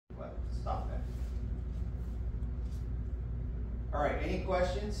Stop that. All right, any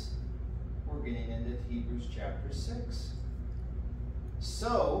questions? We're getting into Hebrews chapter 6.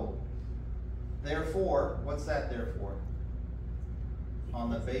 So, therefore, what's that therefore? On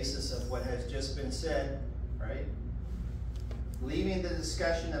the basis of what has just been said, right? Leaving the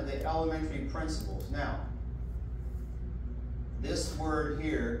discussion of the elementary principles. Now, this word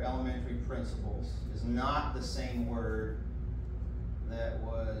here, elementary principles, is not the same word that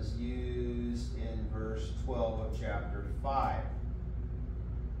was used in verse 12 of chapter 5.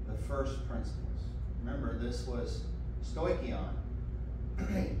 The first principles. Remember, this was stoichion.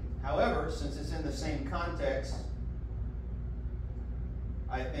 However, since it's in the same context,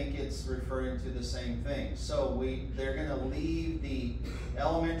 I think it's referring to the same thing. So they're going to leave the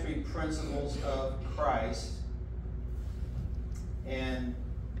elementary principles of Christ, and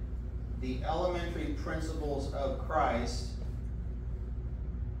the elementary principles of Christ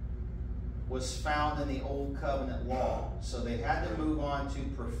was found in the Old Covenant law. So they had to move on to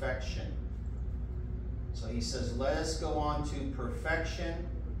perfection. So he says, let us go on to perfection.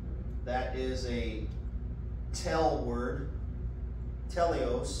 That is a tel word,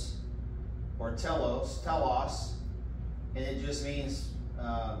 teleos, or telos, and it just means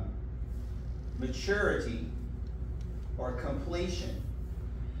maturity or completion.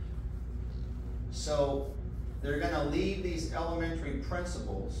 So they're going to leave these elementary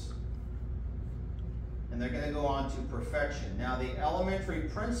principles and they're going to go on to perfection. Now, the elementary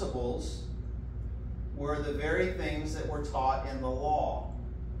principles were the very things that were taught in the law.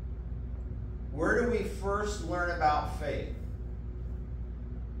 Where do we first learn about faith?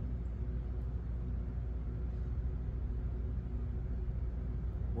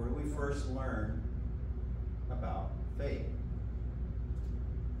 Where do we first learn about faith?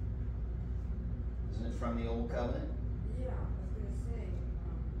 Isn't it from the Old Covenant? Yeah, I was going to say.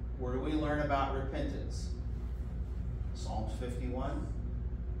 Where do we learn about repentance? Psalms 51.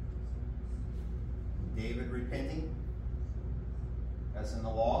 David repenting. That's in the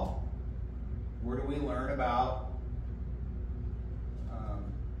law. Where do we learn about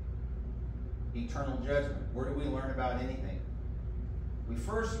eternal judgment? Where do we learn about anything? We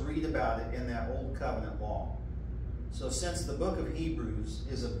first read about it in that Old Covenant law. So since the book of Hebrews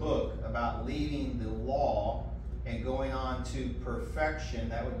is a book about leaving the law and going on to perfection,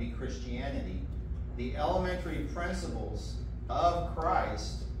 that would be Christianity, the elementary principles of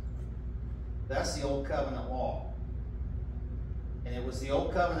Christ, that's the Old Covenant law. And it was the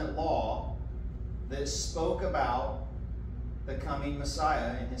Old Covenant law that spoke about the coming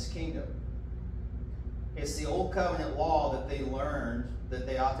Messiah and his kingdom. It's the Old Covenant law that they learned that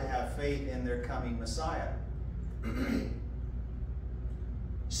they ought to have faith in their coming Messiah.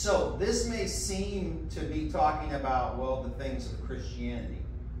 So this may seem to be talking about, well, the things of Christianity.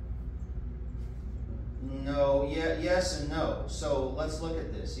 No, yes and no. So let's look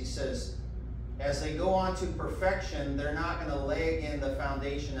at this. He says, as they go on to perfection, they're not going to lay again the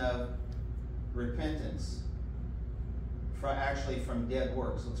foundation of repentance, actually from dead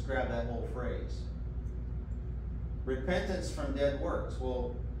works. Let's grab that whole phrase. Repentance from dead works.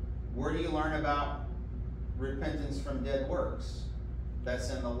 Well, where do you learn about repentance from dead works? That's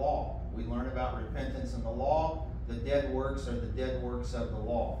in the law. We learn about repentance in the law. The dead works are the dead works of the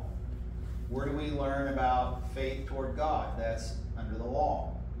law. Where do we learn about faith toward God? That's under the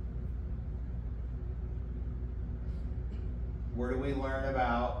law. Where do we learn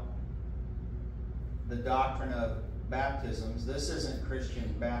about the doctrine of baptisms? This isn't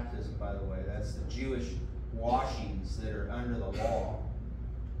Christian baptism, by the way. That's the Jewish washings that are under the law.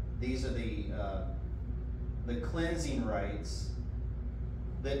 These are the cleansing rites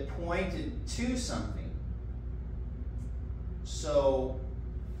that pointed to something. So,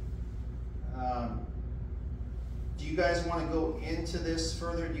 do you guys want to go into this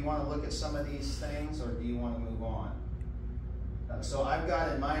further? Do you want to look at some of these things, or do you want to move on? So I've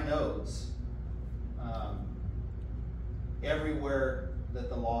got in my notes everywhere that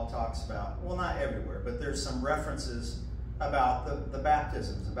the law talks about, well, not everywhere, but there's some references about the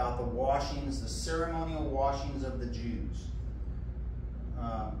baptisms, about the washings, the ceremonial washings of the Jews.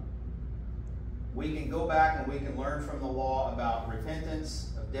 We can go back and we can learn from the law about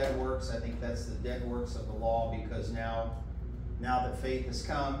repentance of dead works. I think that's the dead works of the law, because now that faith has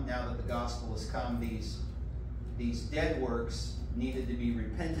come, now that the gospel has come, these dead works needed to be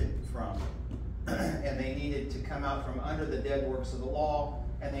repented from. And they needed to come out from under the dead works of the law,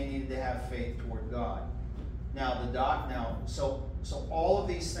 and they needed to have faith toward God. So all of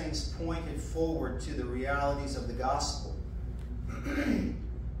these things pointed forward to the realities of the gospel.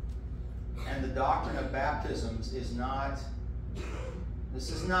 And the doctrine of baptisms is not This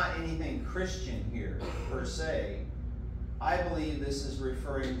is not anything Christian here, per se. I believe this is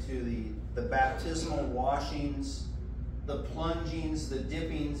referring to the baptismal washings, the plungings, the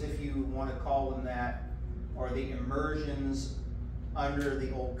dippings, if you want to call them that, or the immersions under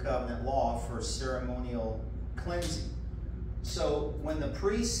the Old Covenant law for ceremonial cleansing. So when the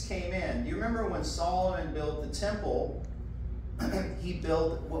priests came in, do you remember when Solomon built the temple, he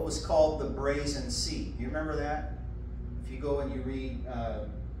built what was called the brazen sea. Do you remember that? If you go and you read let's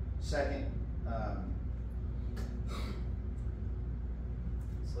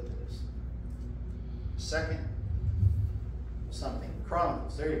look at this. Second something.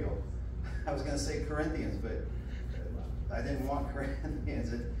 Chronicles. There you go. I was going to say Corinthians, but I didn't want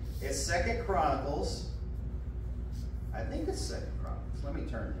Corinthians. It's 2 Chronicles. I think it's 2 Chronicles. Let me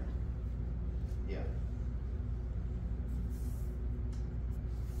turn there. Yeah.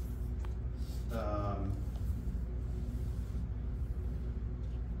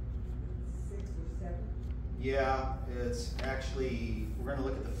 6 or 7. Yeah, it's actually, we're going to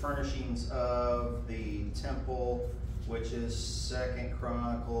look at the furnishings of the temple, which is 2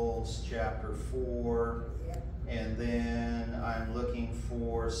 Chronicles chapter 4. Yep. And then I'm looking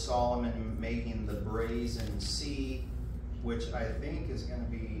for Solomon making the brazen sea, which I think is going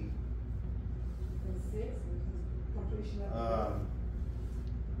to be And 6, which is completion of the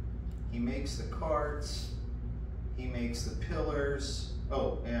he makes the carts, he makes the pillars.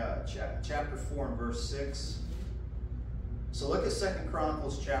 Oh, yeah, chapter 4 and verse 6. So look at 2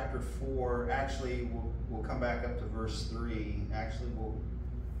 Chronicles chapter 4. Actually, we'll come back up to verse 3. Actually,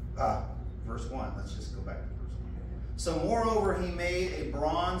 verse 1. Let's just go back to verse 1. So moreover, he made a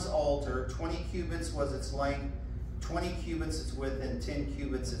bronze altar. 20 cubits was its length, 20 cubits its width, and 10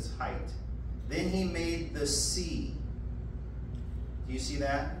 cubits its height. Then he made the sea. Do you see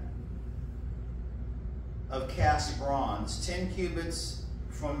that? Of cast bronze, 10 cubits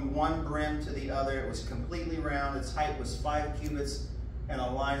from one brim to the other. It was completely round. Its height was 5 cubits, and a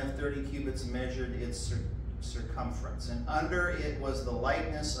line of 30 cubits measured its circumference. And under it was the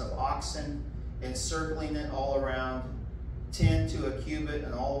likeness of oxen, encircling it all around, 10 to a cubit,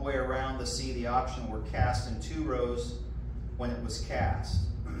 and all the way around the sea the oxen were cast in 2 rows when it was cast.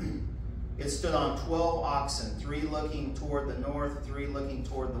 It stood on 12 oxen, 3 looking toward the north, 3 looking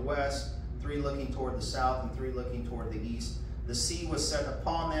toward the west, 3 looking toward the south, and 3 looking toward the east. The sea was set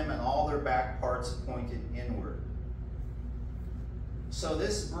upon them, and all their back parts pointed inward. So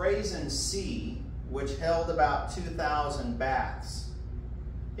this brazen sea, which held about 2,000 baths,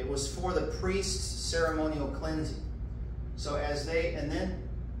 it was for the priest's ceremonial cleansing. So as they, and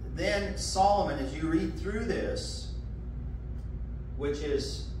then Solomon, as you read through this, which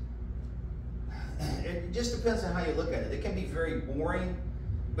is, it just depends on how you look at it. It can be very boring.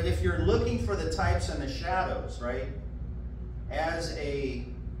 But if you're looking for the types and the shadows, right, as a,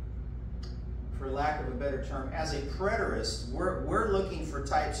 for lack of a better term, as a preterist, we're looking for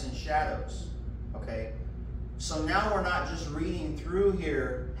types and shadows, okay? So now we're not just reading through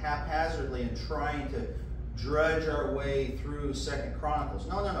here haphazardly and trying to drudge our way through 2 Chronicles.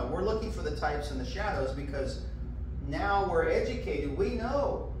 No. We're looking for the types and the shadows because now we're educated. We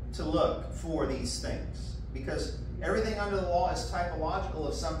know to look for these things because everything under the law is typological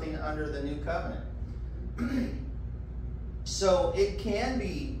of something under the new covenant. So it can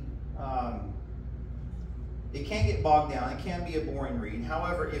be, it can get bogged down. It can be a boring read.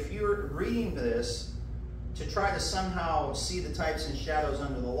 However, if you're reading this to try to somehow see the types and shadows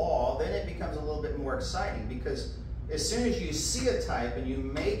under the law, then it becomes a little bit more exciting because as soon as you see a type and you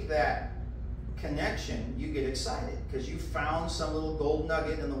make that connection, you get excited because you found some little gold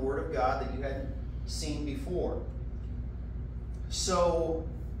nugget in the Word of God that you hadn't seen before. So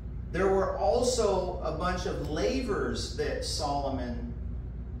there were also a bunch of lavers that Solomon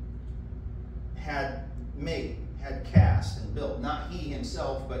had made, had cast and built. Not he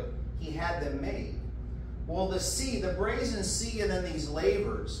himself, but he had them made. Well, the sea, the brazen sea, and then these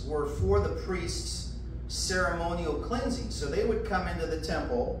lavers were for the priest's ceremonial cleansing. So they would come into the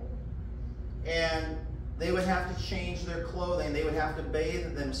temple and they would have to change their clothing. They would have to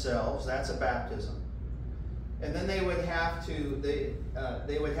bathe themselves. That's a baptism. And then they would have to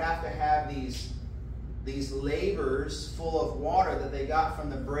have these lavers full of water that they got from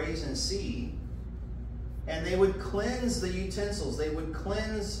the brazen sea, and they would cleanse the utensils. They would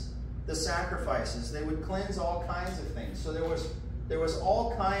cleanse the sacrifices. They would cleanse all kinds of things. So there was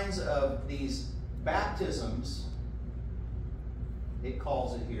all kinds of these baptisms. It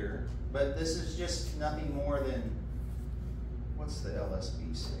calls it here, but this is just nothing more than, what's the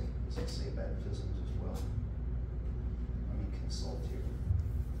LSB say? Does it say baptisms as well? Consult here.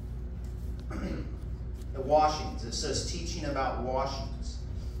 The washings. It says teaching about washings.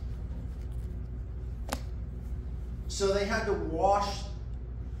 So they had to wash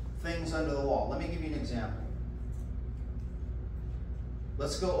things under the law. Let me give you an example.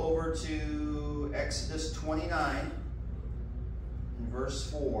 Let's go over to Exodus 29 and verse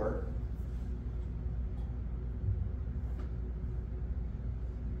 4.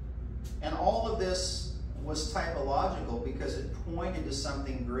 And all of this was typological because it pointed to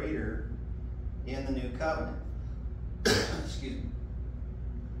something greater in the new covenant. Excuse me.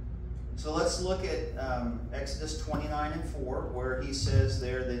 So let's look at Exodus 29 and 4, where he says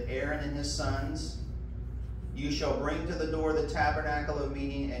there that Aaron and his sons, you shall bring to the door the tabernacle of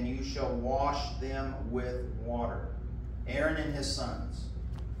meeting, and you shall wash them with water. Aaron and his sons.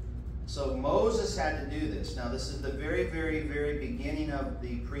 So Moses had to do this. Now this is the very, very, very beginning of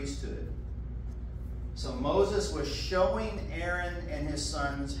the priesthood. So Moses was showing Aaron and his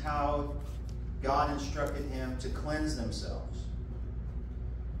sons how God instructed him to cleanse themselves.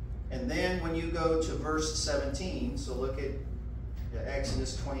 And then when you go to verse 17, so look at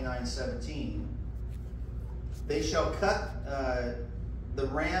Exodus 29:17. They shall cut the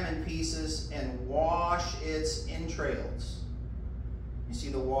ram in pieces and wash its entrails. You see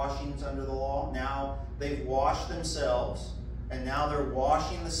the washings under the law? Now they've washed themselves, and now they're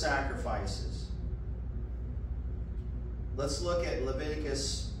washing the sacrifices. Let's look at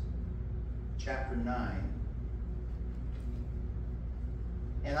Leviticus chapter 9.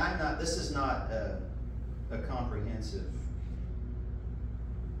 And this is not a comprehensive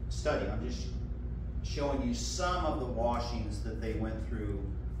study. I'm just showing you some of the washings that they went through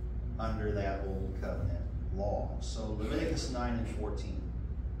under that old covenant law. So Leviticus 9 and 14.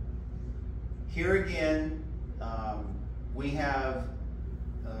 Here again, we have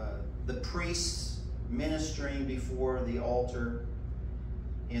the priests ministering before the altar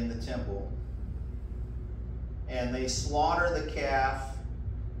in the temple. And they slaughter the calf.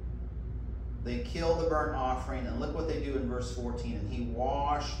 They kill the burnt offering, and look what they do in verse 14. And he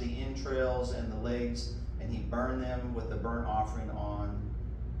washed the entrails and the legs, and he burned them with the burnt offering on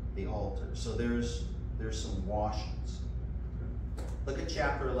the altar. So there's some washings. Look at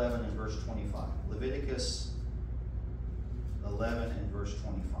chapter 11 and verse 25. Leviticus 11 and verse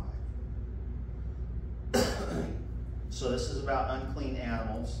 25. So this is about unclean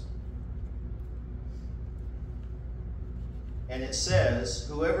animals. And it says,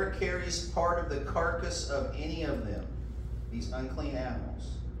 whoever carries part of the carcass of any of them, these unclean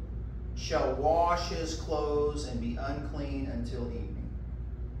animals, shall wash his clothes and be unclean until evening.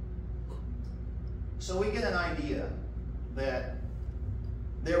 So we get an idea that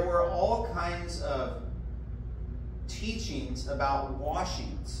there were all kinds of teachings about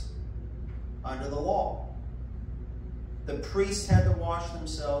washings under the law. The priests had to wash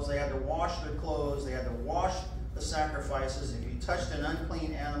themselves. They had to wash their clothes. They had to wash the sacrifices. If you touched an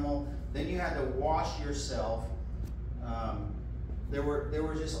unclean animal, then you had to wash yourself. There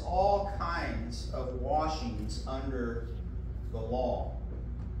were just all kinds of washings under the law.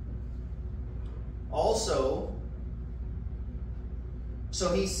 Also,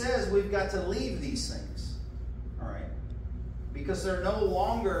 so he says we've got to leave these things, all right, because they're no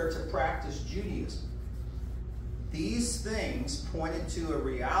longer to practice Judaism. These things pointed to a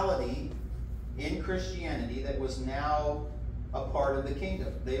reality in Christianity that was now a part of the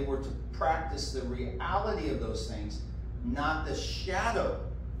kingdom. They were to practice the reality of those things, not the shadow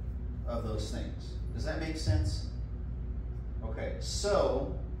of those things. Does that make sense? Okay,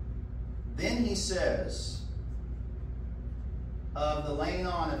 so then he says of the laying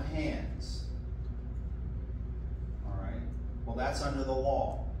on of hands. All right, well, that's under the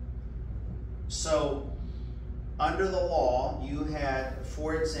law. So under the law, you had,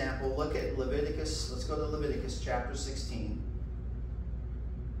 for example, look at Leviticus. Let's go to Leviticus chapter 16.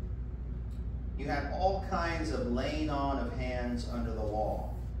 You had all kinds of laying on of hands under the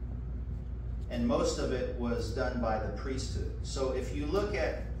law. And most of it was done by the priesthood. So if you look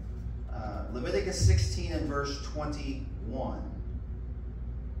at Leviticus 16 and verse 21,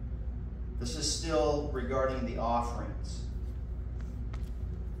 this is still regarding the offerings.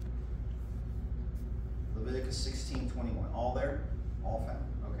 Leviticus 16:21. All there? All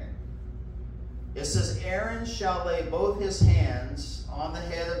found. Okay. It says, Aaron shall lay both his hands on the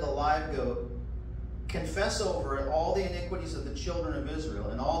head of the live goat, confess over it all the iniquities of the children of Israel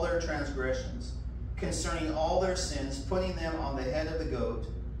and all their transgressions, concerning all their sins, putting them on the head of the goat,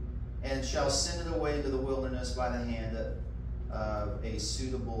 and shall send it away into the wilderness by the hand of a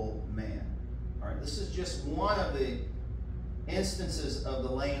suitable man. All right, this is just one of the instances of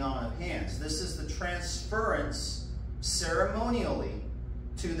the laying on of hands. This is the transference ceremonially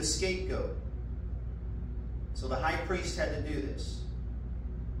to the scapegoat. So the high priest had to do this.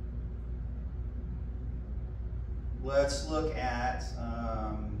 Let's look at,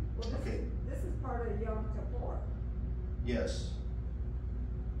 okay. This is part of Yom Kippur. Yes.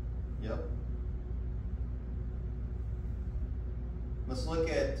 Yep. Let's look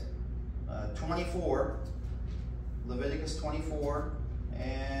at 24, Leviticus 24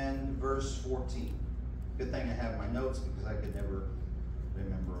 and verse 14. Good thing I have my notes because I could never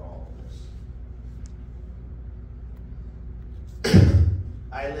remember all of this.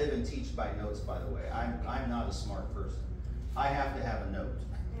 I live and teach by notes, by the way. I'm not a smart person. I have to have a note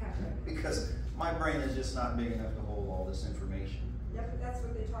because my brain is just not big enough to hold all this information. Yeah, but that's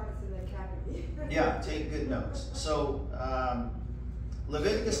what they taught us in the academy. Yeah, take good notes. So,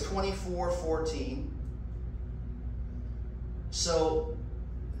 Leviticus 24:14. So,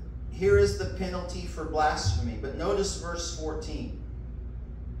 here is the penalty for blasphemy. But notice verse 14.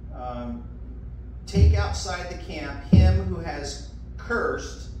 Take outside the camp him who has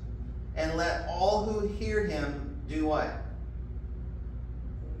cursed, and let all who hear him do what?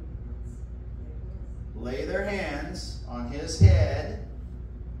 Lay their hands on his head,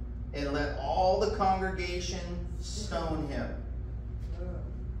 and let all the congregation stone him.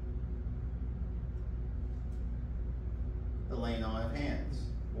 The laying on of hands.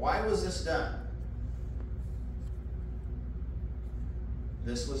 Why was this done?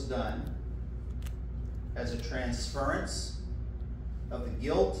 This was done as a transference of the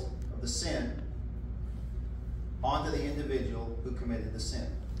guilt of the sin onto the individual who committed the sin.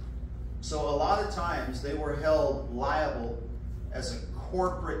 So a lot of times they were held liable as a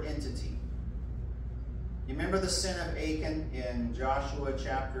corporate entity. You remember the sin of Achan in Joshua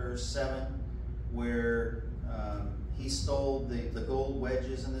chapter 7, where he stole the gold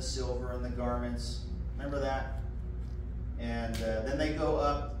wedges and the silver and the garments. Remember that? And then they go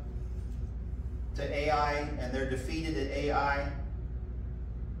up to Ai, and they're defeated at Ai.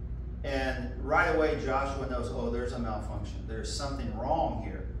 And right away Joshua knows, oh, there's a malfunction. There's something wrong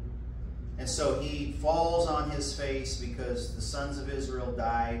here. And so he falls on his face because the sons of Israel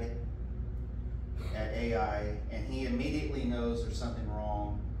died at Ai, and he immediately knows there's something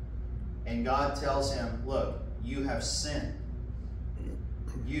wrong. And God tells him, look, you have sinned.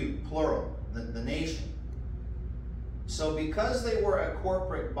 You, plural, the nation. So because they were a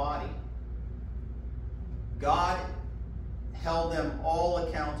corporate body, God held them all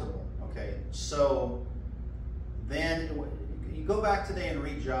accountable. Okay, so then you go back today and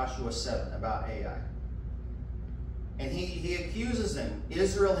read Joshua 7 about Ai. And he accuses them.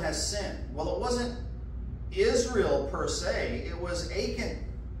 Israel has sinned. Well, it wasn't Israel per se. It was Achan.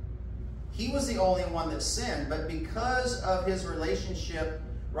 He was the only one that sinned. But because of his relationship,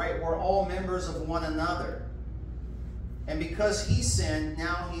 right, we're all members of one another. And because he sinned,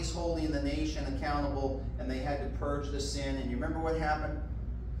 now he's holding the nation accountable, and they had to purge the sin. And you remember what happened?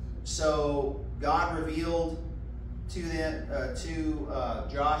 So God revealed to them,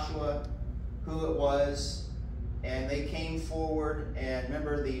 Joshua who it was, and they came forward, and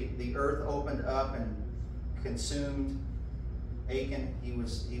remember the earth opened up and consumed Achan. He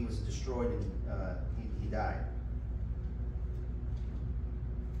was destroyed, and he died.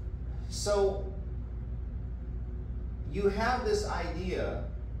 So you have this idea,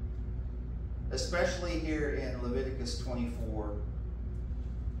 especially here in Leviticus 24,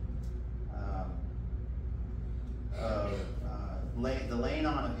 the laying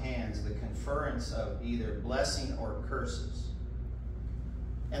on of hands, the conference of either blessing or curses.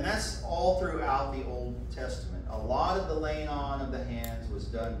 And that's all throughout the Old Testament. A lot of the laying on of the hands was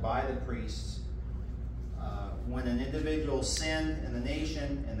done by the priests. When an individual sinned in the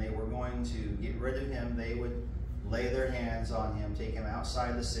nation and they were going to get rid of him, they would lay their hands on him, take him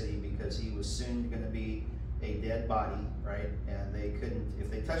outside the city, because he was soon going to be a dead body, right? And they couldn't, if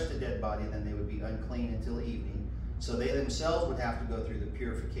they touched a dead body, then they would be unclean until evening. So they themselves would have to go through the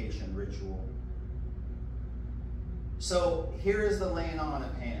purification ritual. So here is the laying on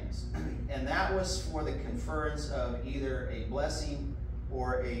of hands. And that was for the conference of either a blessing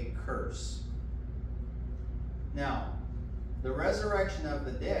or a curse. Now, the resurrection of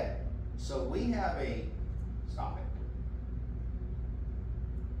the dead. So we have a, stop it.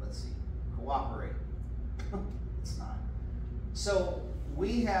 Let's see, cooperate. It's not. So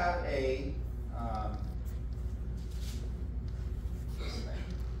we have a,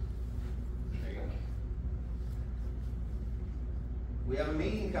 we have a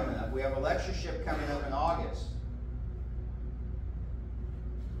meeting coming up. We have a lectureship coming up in August.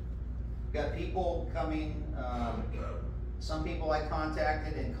 We've got people coming, some people I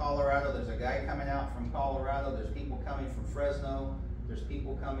contacted in Colorado. There's a guy coming out from Colorado. There's people coming from Fresno. There's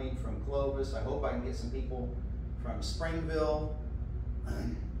people coming from Clovis. I hope I can get some people from Springville.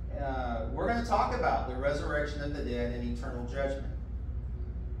 We're going to talk about the resurrection of the dead and eternal judgment.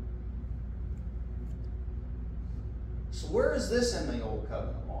 So where is this in the Old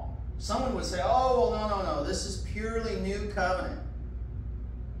Covenant law? Someone would say, oh, well, no, this is purely New Covenant.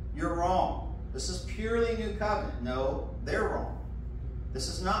 You're wrong. This is purely New Covenant. No, they're wrong. This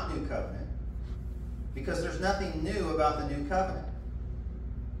is not New Covenant because there's nothing new about the New Covenant.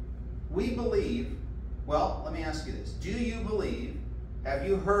 We believe, well, let me ask you this. Do you believe, have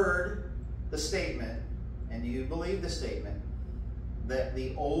you heard the statement, and do you believe the statement, that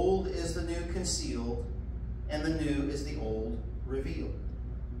the old is the new concealed and the new is the old revealed?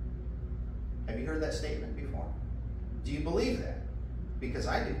 Have you heard that statement before? Do you believe that? Because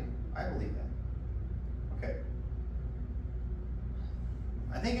I do. I believe that. Okay.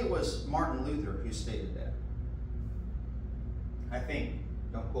 I think it was Martin Luther who stated that. I think.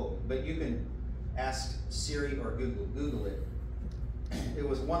 Don't quote me. But you can ask Siri or Google it. It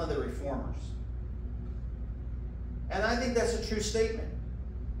was one of the reformers. And I think that's a true statement.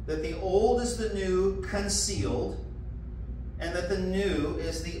 That the old is the new concealed, and that the new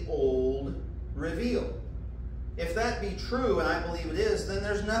is the old revealed. If that be true, and I believe it is, then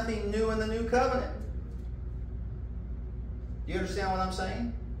there's nothing new in the new covenant. Do you understand what I'm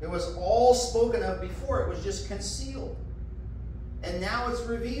saying? It was all spoken of before. It was just concealed. And now it's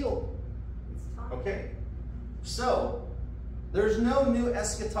revealed. Okay. So, there's no new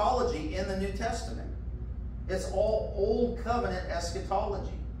eschatology in the New Testament. It's all Old Covenant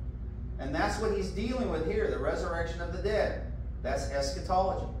eschatology. And that's what he's dealing with here, the resurrection of the dead. That's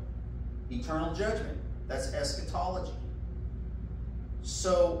eschatology. Eternal judgment. That's eschatology.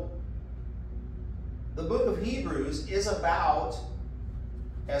 So, the book of Hebrews is about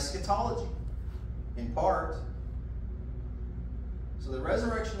eschatology, in part. So the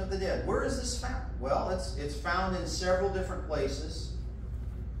resurrection of the dead, where is this found? Well, it's found in several different places.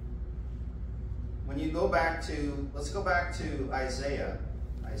 When you go back to, let's go back to Isaiah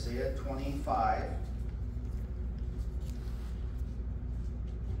 25.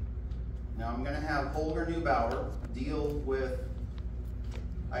 Now I'm going to have Holger Neubauer deal with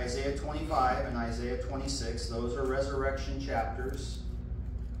Isaiah 25 and Isaiah 26. Those are resurrection chapters.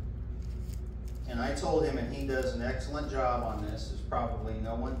 And I told him, and he does an excellent job on this. There's probably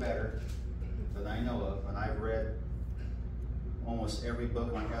no one better that I know of. And I've read almost every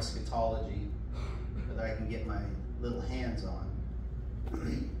book on eschatology that I can get my little hands on.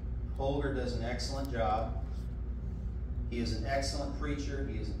 Holger does an excellent job. He is an excellent preacher.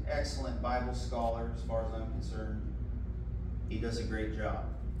 He is an excellent Bible scholar as far as I'm concerned. He does a great job.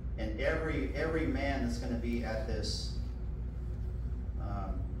 And every man that's going to be at this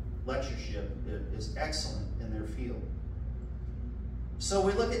lectureship is excellent in their field. So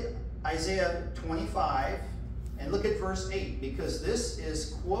we look at Isaiah 25 and look at verse 8, because this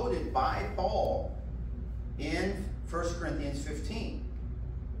is quoted by Paul in 1 Corinthians 15.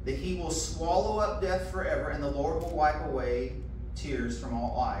 That he will swallow up death forever, and the Lord will wipe away tears from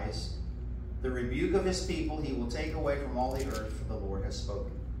all eyes. The rebuke of his people he will take away from all the earth, for the Lord has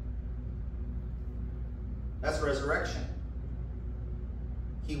spoken. That's resurrection.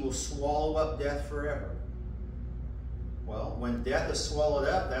 He will swallow up death forever. Well, when death is swallowed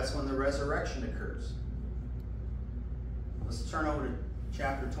up, that's when the resurrection occurs. Let's turn over to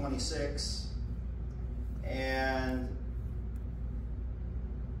chapter 26. And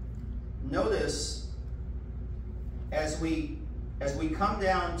notice as we come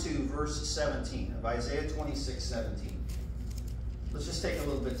down to verse 17 of Isaiah 26:17. Let's just take a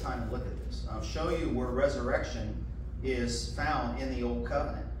little bit of time to look at this. I'll show you where resurrection is found in the Old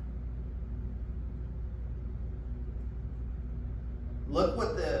Covenant. Look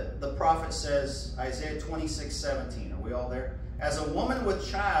what the prophet says, Isaiah 26:17. Are we all there? As a woman with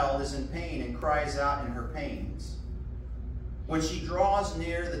child is in pain and cries out in her pains, when she draws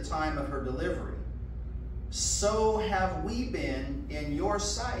near the time of her delivery, so have we been in your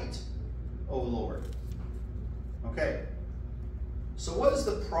sight, O Lord. Okay. So what is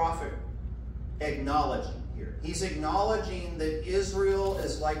the prophet acknowledging here? He's acknowledging that Israel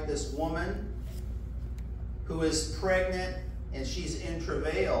is like this woman who is pregnant and she's in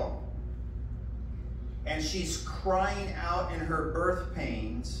travail. And she's crying out in her birth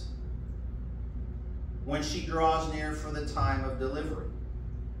pains when she draws near for the time of delivery.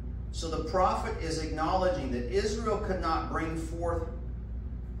 So the prophet is acknowledging that Israel could not bring forth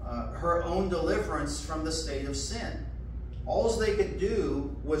her own deliverance from the state of sin. All they could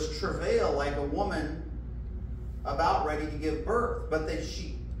do was travail like a woman about ready to give birth. But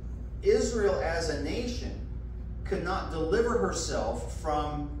Israel as a nation could not deliver herself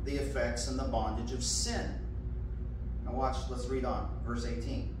from the effects and the bondage of sin. Now watch, let's read on. Verse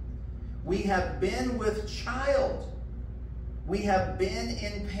 18. We have been with child. We have been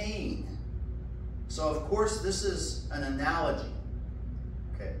in pain. So, of course, this is an analogy.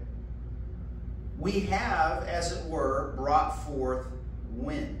 Okay. We have, as it were, brought forth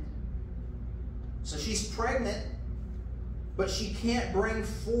wind. So she's pregnant, but she can't bring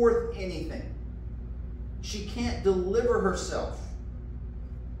forth anything. She can't deliver herself.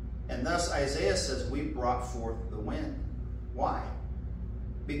 And thus Isaiah says, we brought forth the wind. Why?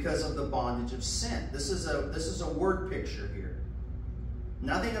 Because of the bondage of sin. This is a word picture here.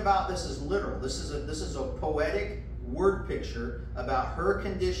 Nothing about this is literal. This is a poetic word picture about her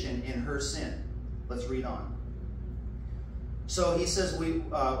condition in her sin. Let's read on. So he says,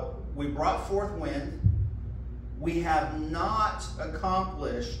 we brought forth wind. We have not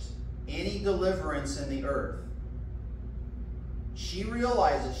accomplished any deliverance in the earth. She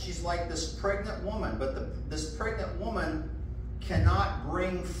realizes she's like this pregnant woman, but this pregnant woman cannot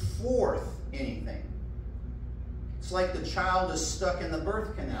bring forth anything. It's like the child is stuck in the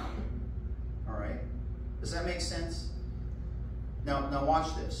birth canal. All right? Does that make sense? Now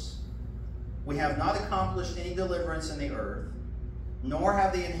watch this. We have not accomplished any deliverance in the earth, nor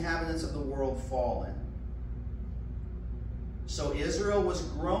have the inhabitants of the world fallen. So Israel was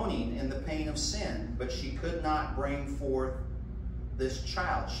groaning in the pain of sin, but she could not bring forth this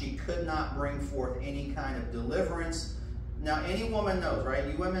child. She could not bring forth any kind of deliverance. Now, any woman knows, right?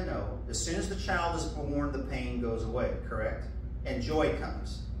 You women know, as soon as the child is born, the pain goes away, correct? And joy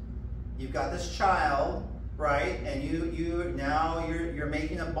comes. You've got this child, right? And you're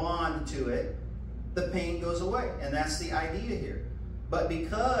making a bond to it. The pain goes away, and that's the idea here. But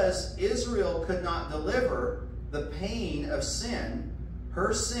because Israel could not deliver the pain of sin,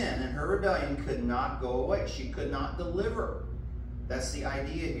 her sin and her rebellion could not go away. She could not deliver. That's the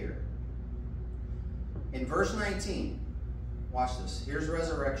idea here. In verse 19, watch this. Here's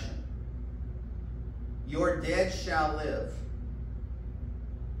resurrection. Your dead shall live.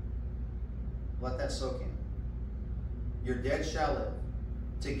 Let that soak in. Your dead shall live.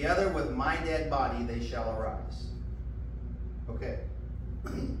 Together with my dead body they shall arise. Okay.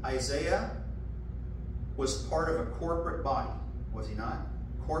 Isaiah was part of a corporate body, was he not?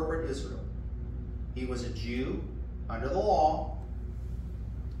 Corporate Israel. He was a Jew under the law.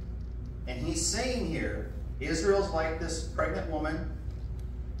 And he's saying here, Israel's like this pregnant woman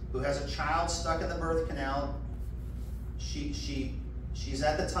who has a child stuck in the birth canal. She's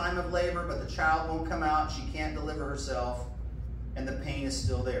at the time of labor, but the child won't come out. She can't deliver herself, and the pain is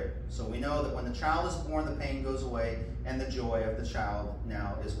still there. So we know that when the child is born, the pain goes away, and the joy of the child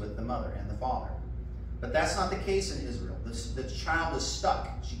now is with the mother and the father. But that's not the case in Israel. The child is stuck.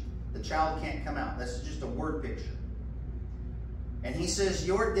 The child can't come out. That's just a word picture. And he says,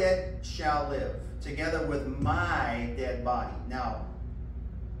 your dead shall live, together with my dead body. Now,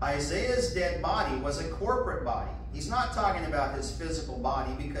 Isaiah's dead body was a corporate body. He's not talking about his physical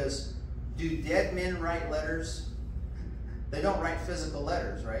body, because do dead men write letters? They don't write physical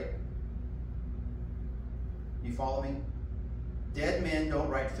letters, right? You follow me? Dead men don't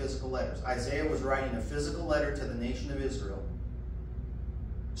write physical letters. Isaiah was writing a physical letter to the nation of Israel.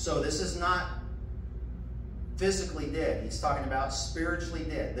 So this is not physically dead. He's talking about spiritually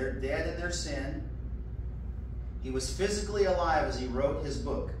dead. They're dead in their sin. He was physically alive as he wrote his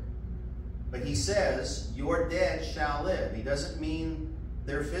book. But he says, your dead shall live. He doesn't mean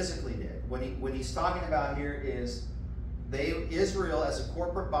they're physically dead. What he's talking about here is Israel as a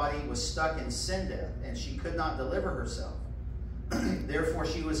corporate body was stuck in sin death, and she could not deliver herself. Therefore,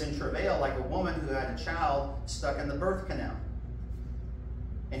 she was in travail like a woman who had a child stuck in the birth canal.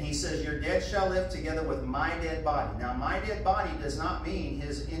 And he says, your dead shall live together with my dead body. Now, my dead body does not mean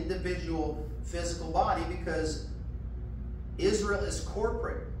his individual physical body, because Israel is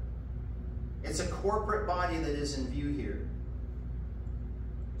corporate. It's a corporate body that is in view here.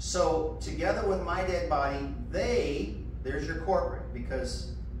 So, together with my dead body, there's your corporate,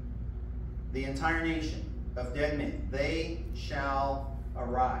 because the entire nation of dead men, they shall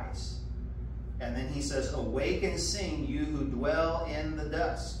arise. And then he says, awake and sing, you who dwell in the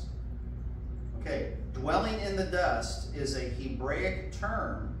dust. Okay, dwelling in the dust is a Hebraic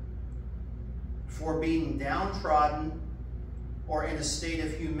term for being downtrodden or in a state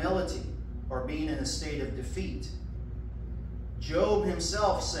of humility or being in a state of defeat. Job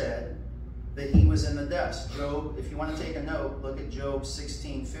himself said that he was in the dust. Job, if you want to take a note, look at Job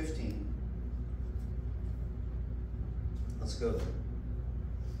 16:15. Let's go there.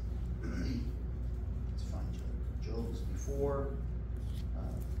 Let's find Job. Job is before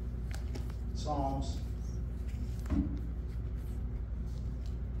Psalms.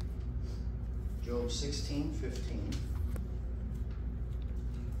 Job 16:15.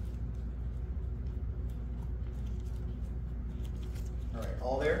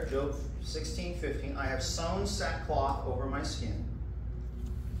 All there? Job 16:15. I have sewn sackcloth over my skin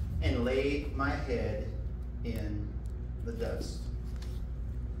and laid my head in the dust.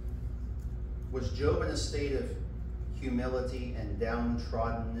 Was Job in a state of humility and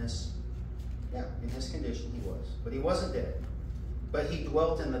downtroddenness? Yeah, in his condition he was. But he wasn't dead. But he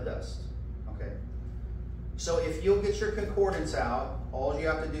dwelt in the dust. Okay? So if you'll get your concordance out, all you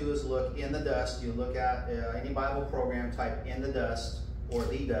have to do is look in the dust. You look at any Bible program, type in the dust or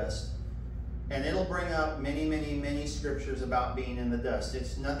the dust, and it'll bring up many, many, many scriptures about being in the dust.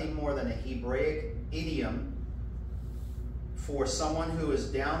 It's nothing more than a Hebraic idiom for someone who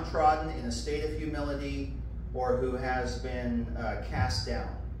is downtrodden in a state of humility or who has been cast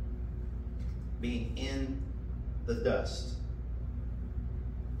down, being in the dust.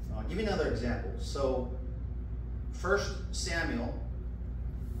 I'll give you another example. So, 1 Samuel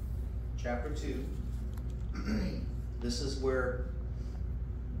chapter 2, this is where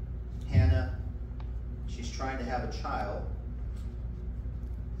Hannah, she's trying to have a child.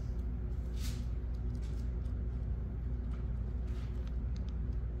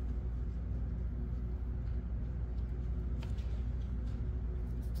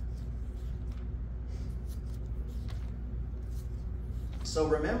 So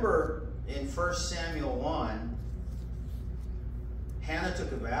remember in 1 Samuel 1, Hannah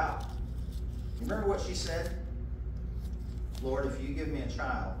took a vow. Remember what she said? Lord, if you give me a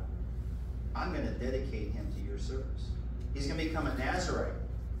child, I'm going to dedicate him to your service. He's going to become a Nazarite.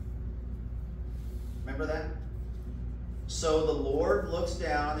 Remember that? So the Lord looks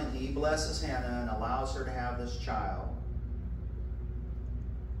down and he blesses Hannah and allows her to have this child.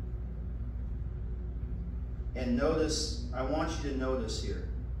 And notice, I want you to notice here.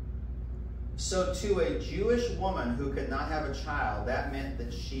 So to a Jewish woman who could not have a child, that meant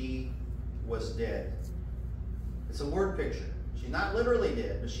that she was dead. It's a word picture. She's not literally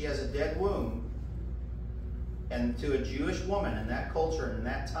dead, but she has a dead womb. And to a Jewish woman in that culture and in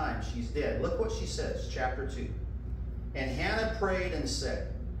that time, she's dead. Look what she says, chapter 2. And Hannah prayed and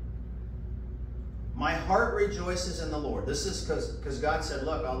said, my heart rejoices in the Lord. This is because God said,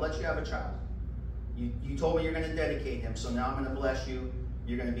 look, I'll let you have a child. You told me you're going to dedicate him, so now I'm going to bless you.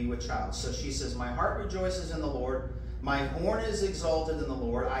 You're going to be with child. So she says, my heart rejoices in the Lord. My horn is exalted in the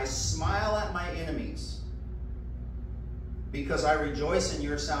Lord. I smile at my enemies because I rejoice in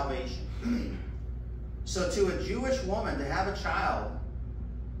your salvation. So to a Jewish woman, to have a child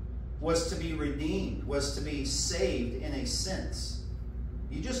was to be redeemed, was to be saved in a sense.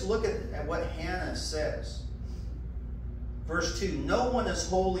 You just look at what Hannah says. Verse 2, no one is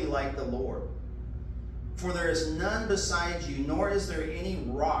holy like the Lord. For there is none besides you, nor is there any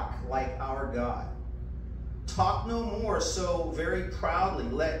rock like our God. Talk no more so very proudly.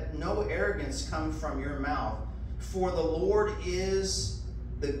 Let no arrogance come from your mouth. For the Lord is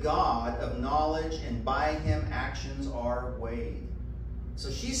the God of knowledge, and by him actions are weighed. So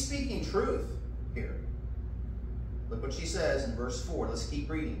she's speaking truth here. Look what she says in verse 4. Let's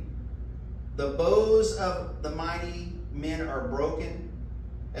keep reading. The bows of the mighty men are broken,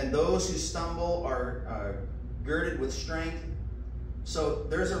 and those who stumble are girded with strength. So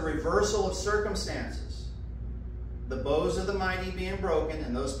there's a reversal of circumstances. The bows of the mighty being broken,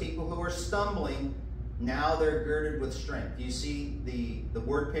 and those people who are stumbling, now they're girded with strength. Do you see the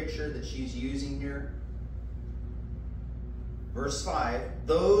word picture that she's using here? Verse 5,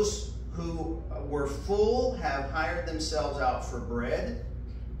 those who were full have hired themselves out for bread.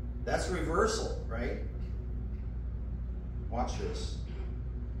 That's reversal, right? Watch this.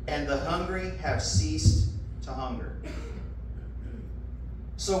 And the hungry have ceased to hunger.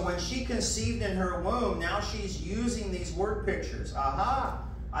 So when she conceived in her womb, now she's using these word pictures. Aha!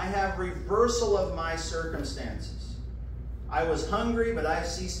 I have reversal of my circumstances. I was hungry, but I've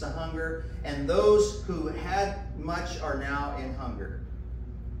ceased to hunger. And those who had much are now in hunger.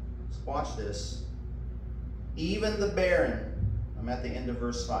 Let's watch this. Even the barren, I'm at the end of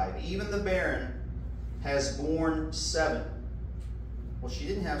verse 5. Even the barren has borne 7. Well, she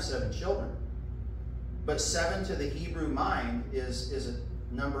didn't have 7 children. But 7 to the Hebrew mind is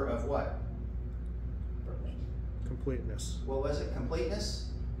a number of what? Completeness. What was it? Completeness?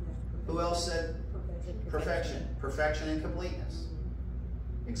 Who else said? Perfection. Perfection and completeness.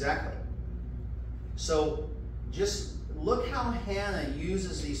 Exactly. So just look how Hannah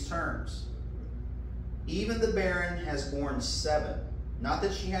uses these terms. Even the barren has borne 7. Not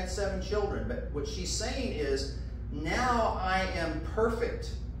that she had 7 children, but what she's saying is, now I am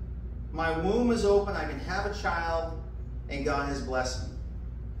perfect. My womb is open. I can have a child, and God has blessed me.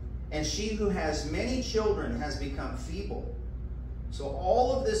 And she who has many children has become feeble. So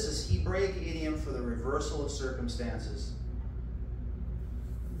all of this is Hebraic idiom for the reversal of circumstances.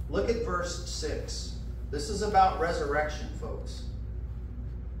 Look at verse 6. This is about resurrection, folks.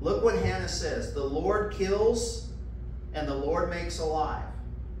 Look what Hannah says. The Lord kills and the Lord makes alive.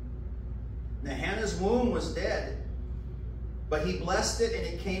 Now Hannah's womb was dead, but he blessed it and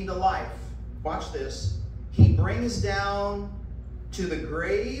it came to life. Watch this. He brings down to the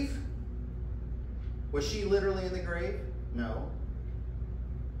grave. Was she literally in the grave? No.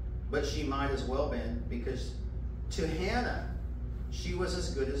 But she might as well been, because to Hannah, she was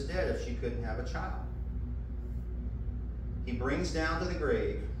as good as dead if she couldn't have a child. He brings down to the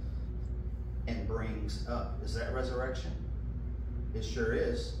grave and brings up. Is that resurrection? It sure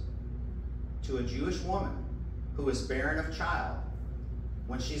is. To a Jewish woman who is barren of child,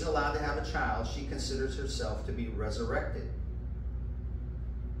 when she's allowed to have a child, she considers herself to be resurrected.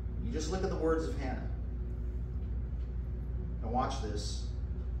 You just look at the words of Hannah. Now watch this.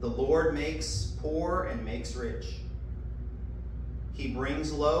 The Lord makes poor and makes rich. He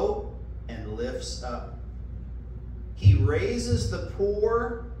brings low and lifts up. He raises the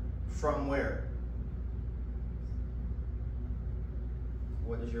poor from where?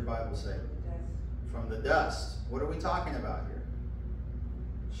 What does your Bible say? From the dust. What are we talking about here?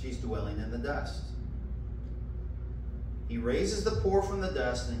 She's dwelling in the dust. He raises the poor from the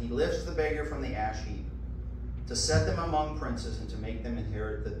dust, and he lifts the beggar from the ash heap, to set them among princes and to make them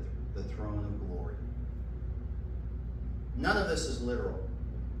inherit the throne of glory. None of this is literal.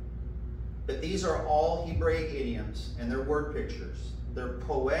 But these are all Hebraic idioms, and they're word pictures. They're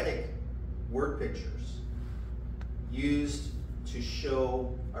poetic word pictures used to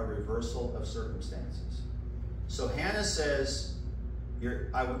show a reversal of circumstances. So Hannah says,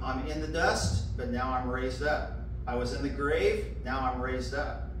 I'm in the dust, but now I'm raised up. I was in the grave, now I'm raised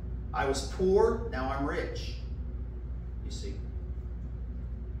up. I was poor, now I'm rich. You see?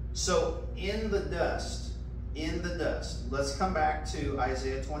 So in the dust, let's come back to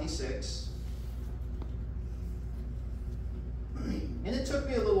Isaiah 26. And it took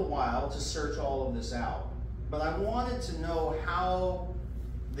me a little while to search all of this out. But I wanted to know how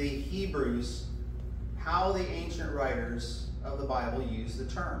the Hebrews, how the ancient writers of the Bible use the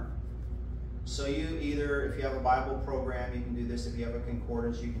term. So you either, if you have a Bible program, you can do this. If you have a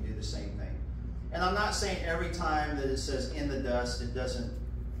concordance, you can do the same thing. And I'm not saying every time that it says in the dust, it doesn't,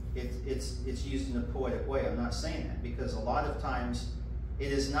 it's used in a poetic way. I'm not saying that, because a lot of times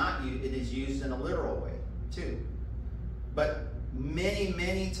it is not, it is used in a literal way too. But many,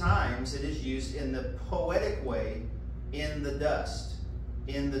 many times it is used in the poetic way, in the dust,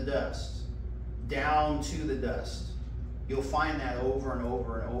 down to the dust. You'll find that over and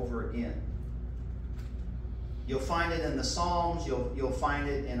over and over again. You'll find it in the Psalms, you'll find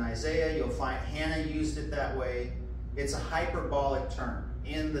it in Isaiah, you'll find Hannah used it that way. It's a hyperbolic term,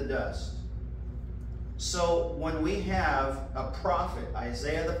 in the dust. So when we have a prophet,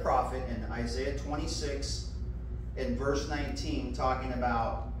 Isaiah the prophet, in Isaiah 26 and verse 19, talking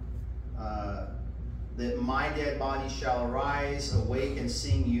about that my dead body shall arise, awake and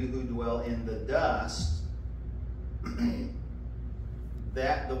sing, you who dwell in the dust,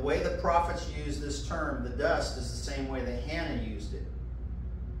 that the way the prophets use this term, the dust, is the same way that Hannah used it.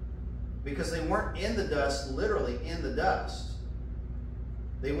 Because they weren't in the dust, literally in the dust.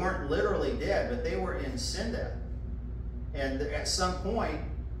 They weren't literally dead, but they were in sin death. And at some point,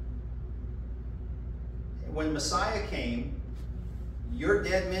 when Messiah came, your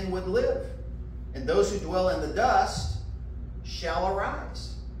dead men would live. And those who dwell in the dust shall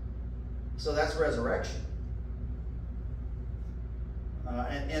arise. So that's resurrection.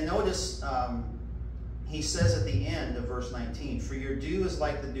 And notice he says at the end of verse 19, for your dew is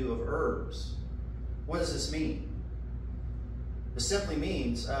like the dew of herbs. What does this mean? It simply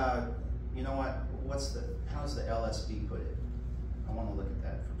means, you know what? How does the LSB put it? I want to look at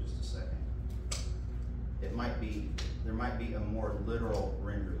that for just a second. There might be a more literal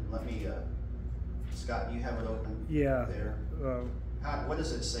rendering. Let me, Scott, you have it open? Yeah. There. What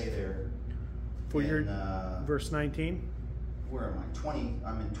does it say there? For your verse 19? Where am I?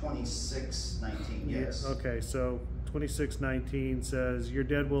 I'm in 26:19. Yes. Okay, so 26:19 says, your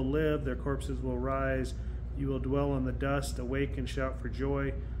dead will live, their corpses will rise, you will dwell in the dust, awake and shout for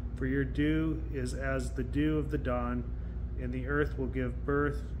joy, for your dew is as the dew of the dawn, and the earth will give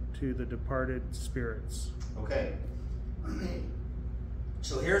birth to the departed spirits. Okay.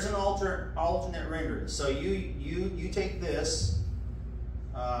 So here's an alternate rendering. So you take this,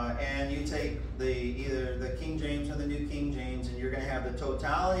 and you take either the King James or the New King James, and you're going to have the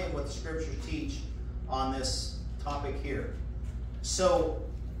totality of what the Scriptures teach on this topic here. So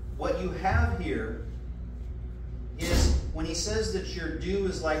what you have here is when he says that your dew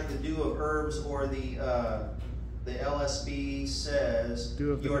is like the dew of herbs, or the the LSB says,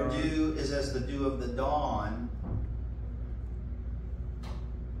 Dew of the your dawn. dew is as the dew of the dawn.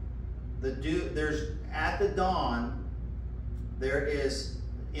 The dew, there's at the dawn, there is,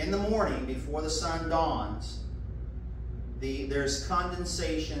 in the morning before the sun dawns, there's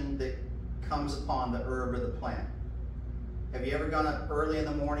condensation that comes upon the herb or the plant. Have you ever gone up early in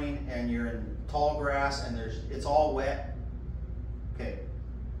the morning and you're in tall grass and it's all wet? Okay.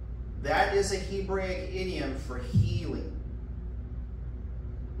 That is a Hebraic idiom for healing.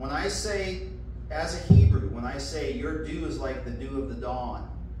 When I say, as a Hebrew, when I say your dew is like the dew of the dawn,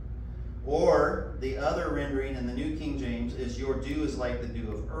 or the other rendering in the New King James is your dew is like the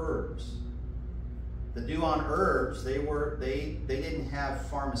dew of herbs. The dew on herbs, they didn't have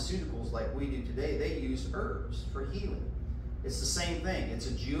pharmaceuticals like we do today. They used herbs for healing. It's the same thing. It's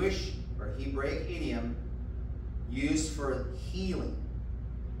a Jewish or Hebraic idiom used for healing.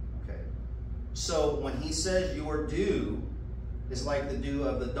 Okay. So when he says your dew is like the dew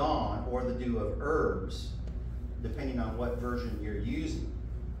of the dawn or the dew of herbs, depending on what version you're using,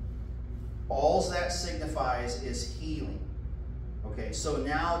 all that signifies is healing. Okay, so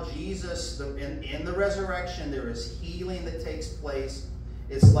now Jesus, in the resurrection, there is healing that takes place.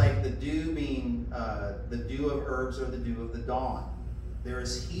 It's like the dew being the dew of herbs or the dew of the dawn. There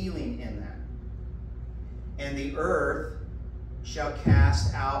is healing in that. And the earth shall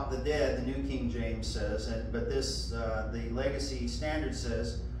cast out the dead, the New King James says, but this, the Legacy Standard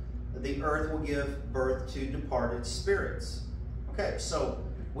says, the earth will give birth to departed spirits. Okay, so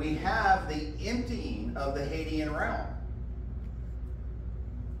we have the emptying of the Hadean realm.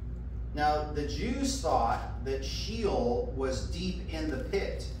 Now, the Jews thought that Sheol was deep in the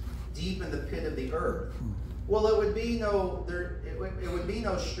pit of the earth. Well, it would be no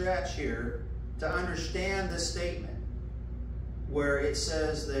stretch here to understand this statement where it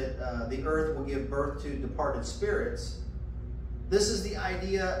says that the earth will give birth to departed spirits. This is the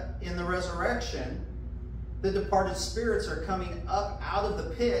idea in the resurrection. The departed spirits are coming up out of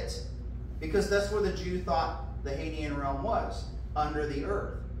the pit because that's where the Jew thought the Hadean realm was, under the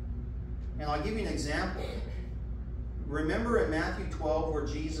earth. And I'll give you an example. Remember in Matthew 12 where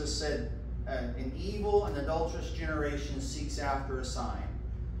Jesus said, an evil and adulterous generation seeks after a sign,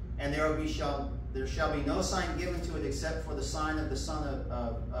 and there shall be no sign given to it except for the sign of the son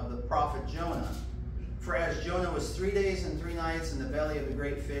of the prophet Jonah. For as Jonah was 3 days and 3 nights in the belly of the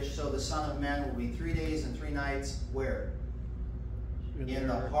great fish, so the Son of Man will be 3 days and 3 nights where? In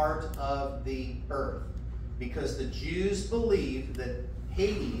the heart of the earth. Because the Jews believed that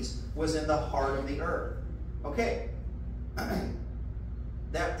Hades was in the heart of the earth. Okay.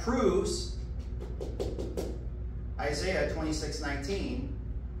 That proves Isaiah 26:19.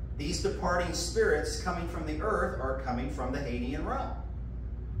 These departing spirits coming from the earth are coming from the Hadean realm.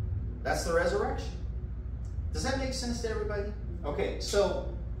 That's the resurrection. Does that make sense to everybody? Okay, so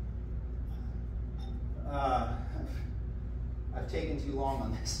I've taken too long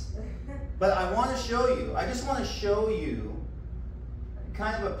on this. But I want to show you, I just want to show you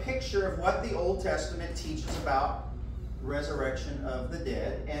kind of a picture of what the Old Testament teaches about resurrection of the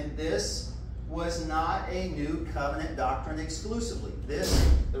dead. And this was not a new covenant doctrine exclusively.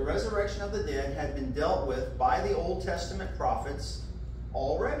 The resurrection of the dead had been dealt with by the Old Testament prophets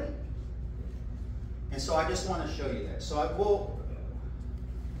already. And so I just want to show you that. So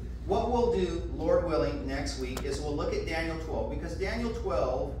what we'll do, Lord willing, next week is we'll look at Daniel 12, because Daniel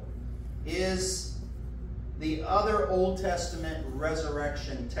 12 is the other Old Testament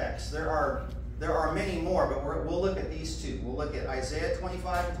resurrection text. There are many more, but we'll look at these two. We'll look at Isaiah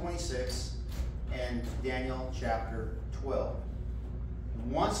 25 and 26 and Daniel chapter 12.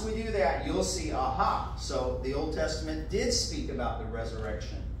 Once we do that, you'll see, aha, so the Old Testament did speak about the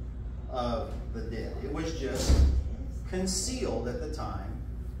resurrection of the dead. It was just concealed at the time.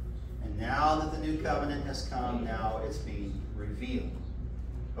 And now that the new covenant has come, now it's being revealed.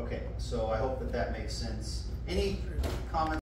 Okay, so I hope that makes sense. Any comments?